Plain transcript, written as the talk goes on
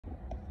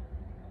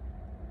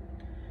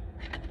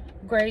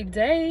great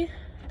day.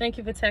 Thank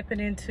you for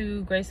tapping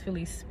into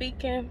Gracefully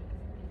Speaking.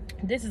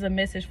 This is a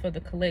message for the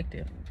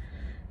collective.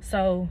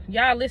 So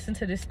y'all listen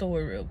to this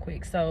story real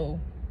quick. So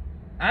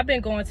I've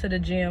been going to the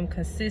gym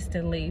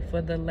consistently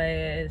for the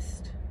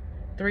last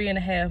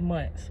 3.5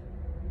 months.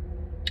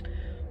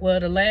 Well,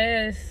 the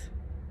last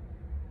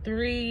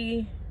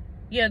 3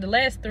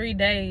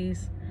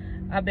 days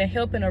I've been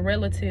helping a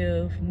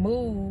relative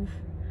move,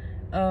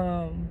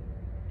 and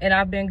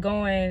I've been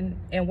going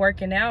and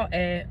working out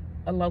at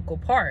a local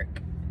park.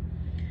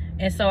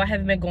 And so I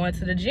haven't been going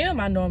to the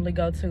gym I normally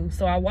go to.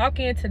 So I walk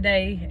in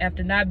today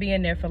after not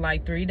being there for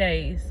like 3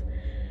 days,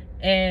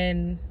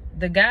 and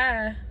the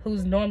guy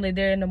who's normally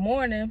there in the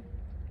morning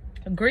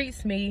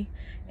greets me,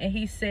 and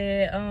he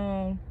said,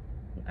 I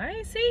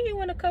ain't seen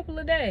you in a couple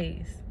of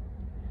days.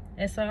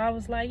 And so I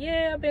was like,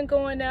 yeah, I've been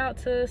going out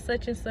to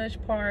such and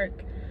such park,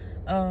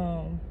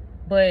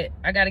 but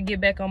I got to get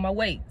back on my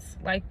weights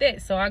like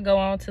that. So I go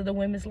on to the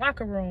women's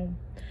locker room,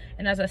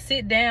 and as I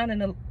sit down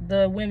in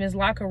the women's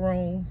locker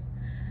room,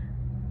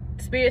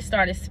 Spirit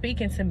started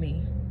speaking to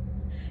me,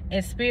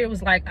 and Spirit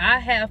was like, I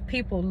have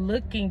people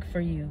looking for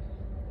you.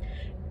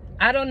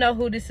 I don't know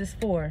who this is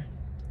for.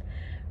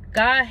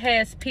 God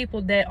has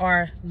people that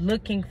are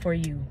looking for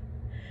you.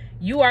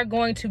 You are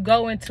going to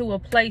go into a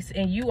place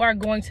and you are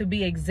going to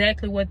be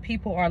exactly what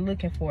people are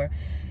looking for.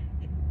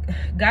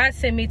 God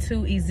sent me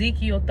to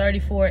Ezekiel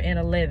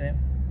 34:11.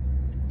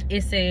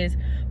 It says,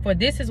 for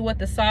this is what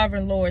the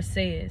sovereign Lord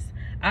says.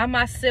 I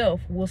myself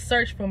will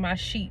search for my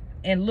sheep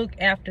and look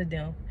after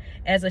them.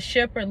 As a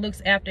shepherd looks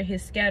after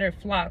his scattered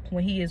flock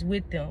when he is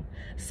with them,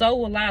 so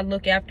will I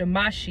look after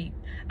my sheep.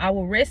 I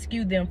will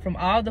rescue them from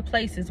all the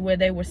places where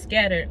they were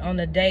scattered on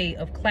the day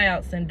of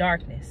clouds and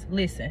darkness.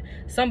 Listen,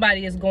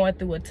 somebody is going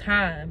through a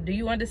time. Do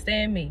you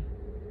understand me?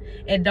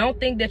 And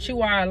don't think that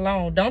you are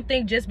alone. Don't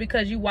think just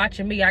because you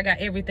watching me, I got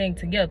everything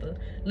together.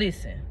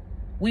 Listen,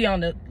 we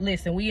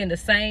in the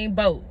same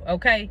boat,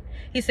 okay?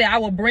 He said, I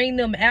will bring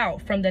them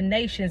out from the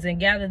nations and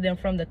gather them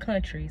from the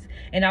countries,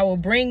 and I will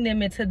bring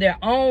them into their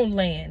own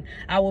land.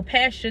 I will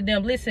pasture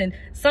them. Listen,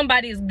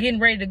 somebody is getting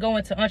ready to go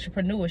into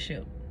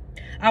entrepreneurship.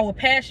 I will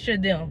pasture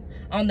them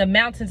on the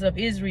mountains of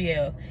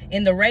Israel,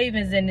 in the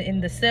ravens and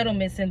in the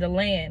settlements in the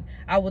land.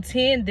 I will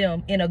tend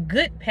them in a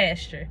good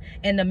pasture,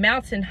 and the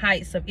mountain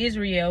heights of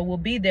Israel will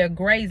be their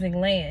grazing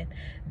land.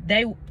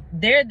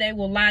 There they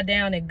will lie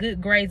down in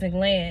good grazing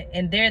land,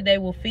 and there they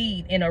will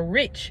feed in a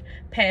rich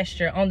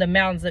pasture on the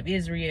mountains of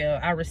Israel.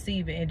 I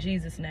receive it in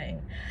Jesus' name.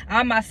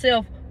 I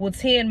myself will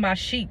tend my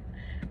sheep.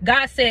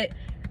 God said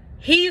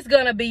he's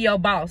gonna be your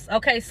boss.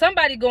 Okay,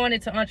 somebody going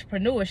into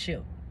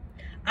entrepreneurship.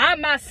 I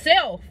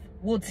myself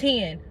will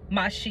tend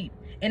my sheep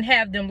and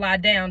have them lie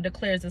down,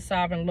 declares the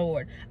sovereign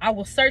Lord. I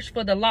will search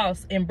for the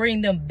lost and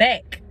bring them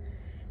back.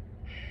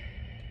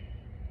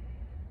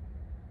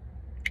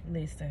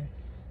 Listen.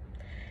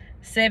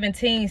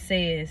 17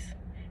 says,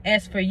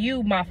 as for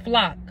you, my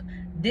flock,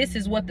 this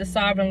is what the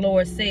sovereign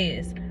Lord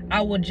says.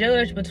 I will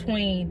judge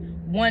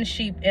between one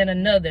sheep and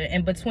another,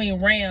 and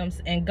between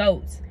rams and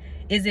goats.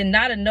 Is it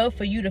not enough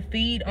for you to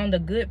feed on the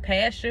good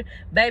pasture?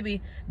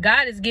 Baby,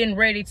 God is getting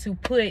ready to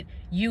put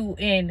you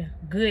in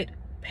good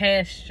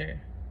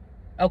pasture.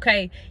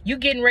 Okay, you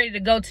getting ready to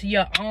go to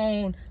your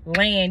own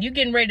land. You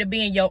getting ready to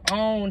be in your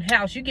own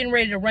house. You getting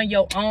ready to run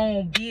your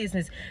own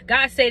business.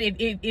 God said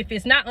if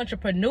it's not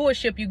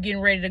entrepreneurship you getting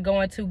ready to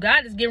go into,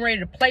 God is getting ready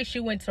to place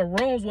you into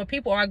rooms where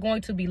people are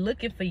going to be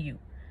looking for you.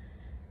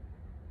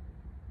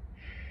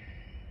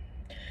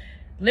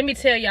 Let me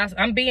tell y'all,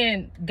 I'm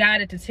being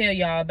guided to tell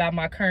y'all about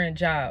my current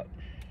job,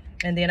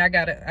 and then I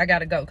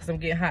gotta go because I'm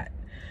getting hot.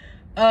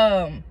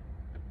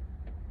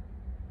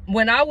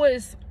 When I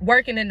was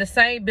working in the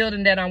same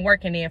building that I'm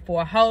working in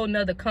for a whole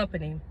nother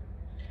company,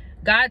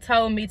 God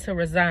told me to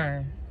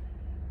resign.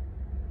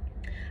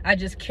 I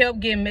just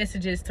kept getting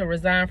messages to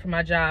resign from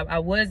my job. I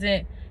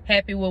wasn't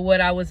happy with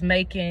what I was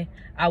making.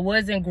 I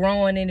wasn't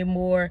growing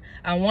anymore.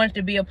 I wanted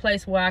to be a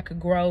place where I could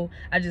grow.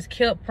 I just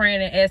kept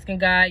praying and asking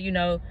God, you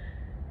know,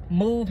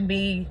 move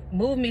me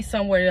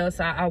somewhere else.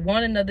 I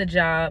want another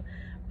job.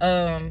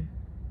 And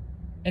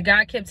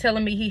God kept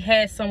telling me he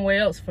had somewhere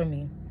else for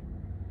me.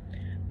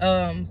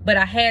 But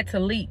I had to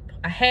leap.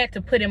 I had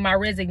to put in my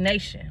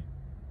resignation.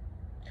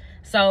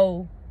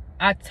 So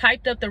I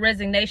typed up the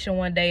resignation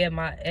one day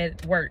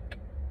at work,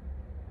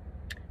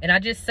 and I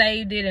just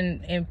saved it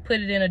and put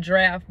it in a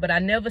draft, but I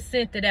never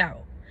sent it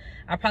out.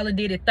 I probably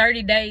did it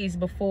 30 days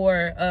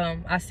before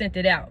I sent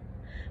it out.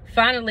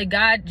 Finally,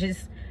 God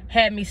just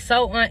had me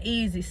so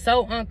uneasy,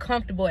 so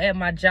uncomfortable at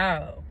my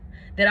job,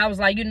 that I was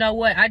like, you know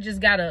what? I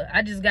just gotta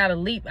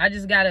leap. I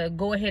just gotta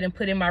go ahead and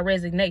put in my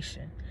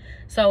resignation.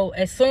 So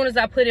as soon as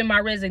I put in my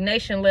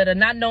resignation letter,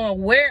 not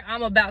knowing where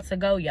I'm about to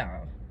go,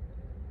 y'all,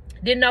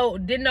 didn't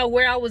know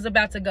where I was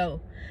about to go.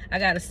 I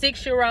got a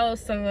 6-year-old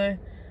son,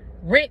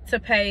 rent to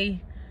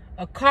pay,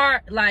 a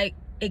car, like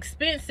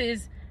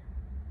expenses.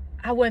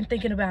 I wasn't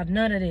thinking about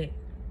none of that.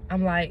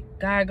 I'm like,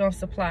 God gonna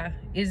supply.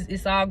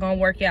 It's all gonna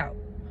work out.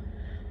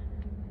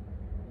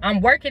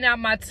 I'm working out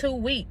my 2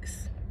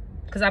 weeks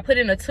because I put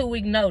in a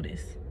 2-week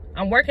notice.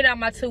 I'm working out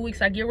my 2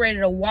 weeks. I get ready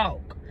to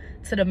walk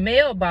to the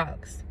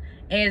mailbox.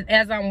 And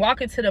as I'm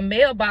walking to the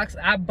mailbox,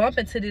 I bump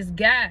into this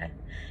guy.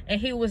 And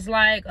he was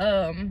like,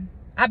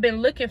 I've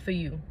been looking for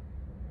you.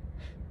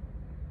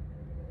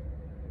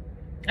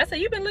 I said,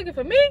 you been looking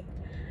for me?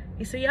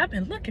 He said, yeah, I've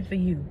been looking for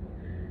you.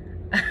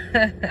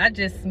 I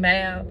just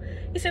smiled.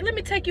 He said, let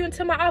me take you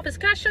into my office.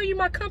 Can I show you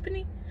my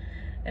company?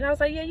 And I was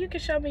like, yeah, you can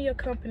show me your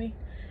company.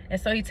 And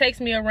so he takes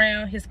me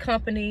around his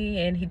company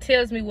and he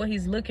tells me what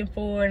he's looking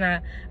for.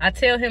 And I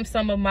tell him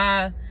some of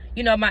my,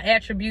 you know, my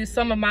attributes,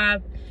 some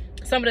of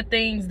the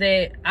things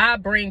that I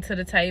bring to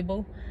the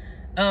table.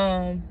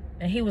 And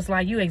he was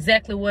like, you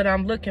exactly what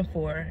I'm looking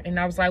for. And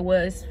I was like,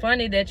 well, it's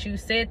funny that you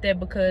said that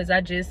because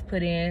I just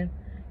put in,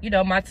 you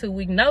know, my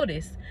 2-week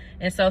notice.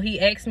 And so he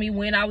asked me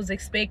when I was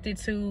expected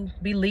to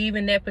be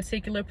leaving that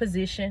particular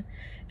position.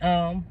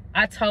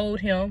 I told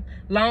him,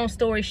 long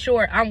story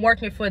short, I'm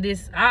working for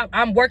this.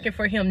 I'm working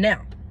for him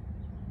now.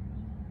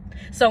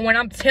 So when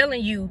I'm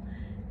telling you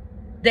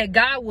that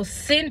God will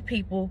send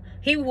people,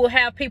 he will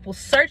have people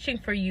searching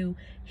for you.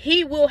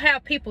 He will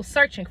have people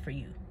searching for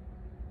you.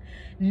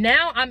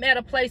 Now I'm at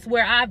a place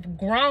where I've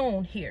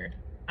grown here.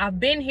 I've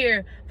been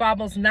here for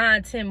almost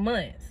 9-10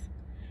 months.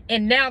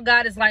 And now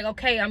God is like,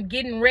 okay, I'm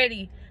getting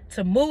ready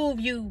to move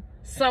you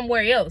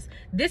somewhere else.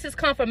 This is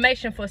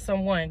confirmation for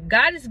someone.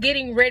 God is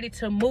getting ready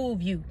to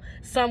move you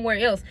somewhere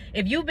else.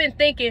 If you've been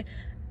thinking,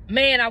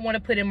 man, I want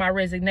to put in my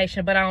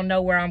resignation, but I don't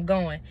know where I'm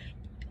going.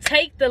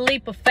 Take the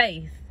leap of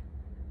faith.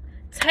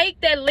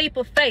 Take that leap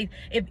of faith.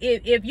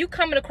 If you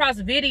coming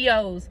across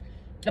videos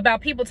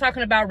about people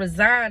talking about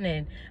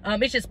resigning,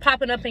 it's just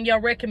popping up in your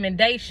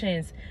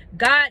recommendations.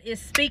 God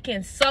is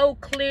speaking so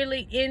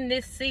clearly in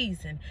this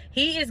season.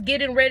 He is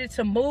getting ready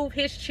to move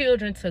his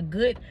children to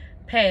good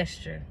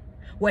pasture,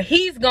 where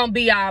he's gonna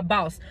be our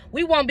boss.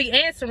 We won't be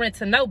answering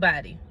to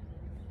nobody.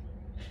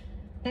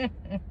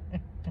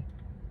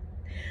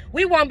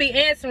 We won't be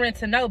answering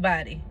to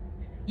nobody.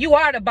 You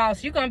are the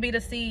boss. You're gonna be the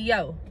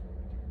CEO.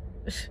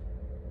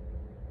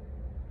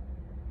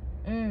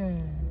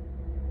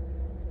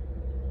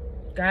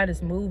 God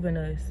is moving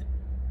us.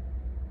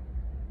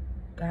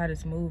 God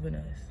is moving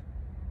us.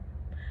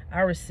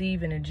 I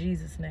receive it in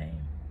Jesus'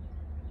 name.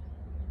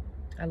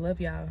 I love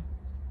y'all.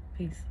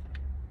 Peace.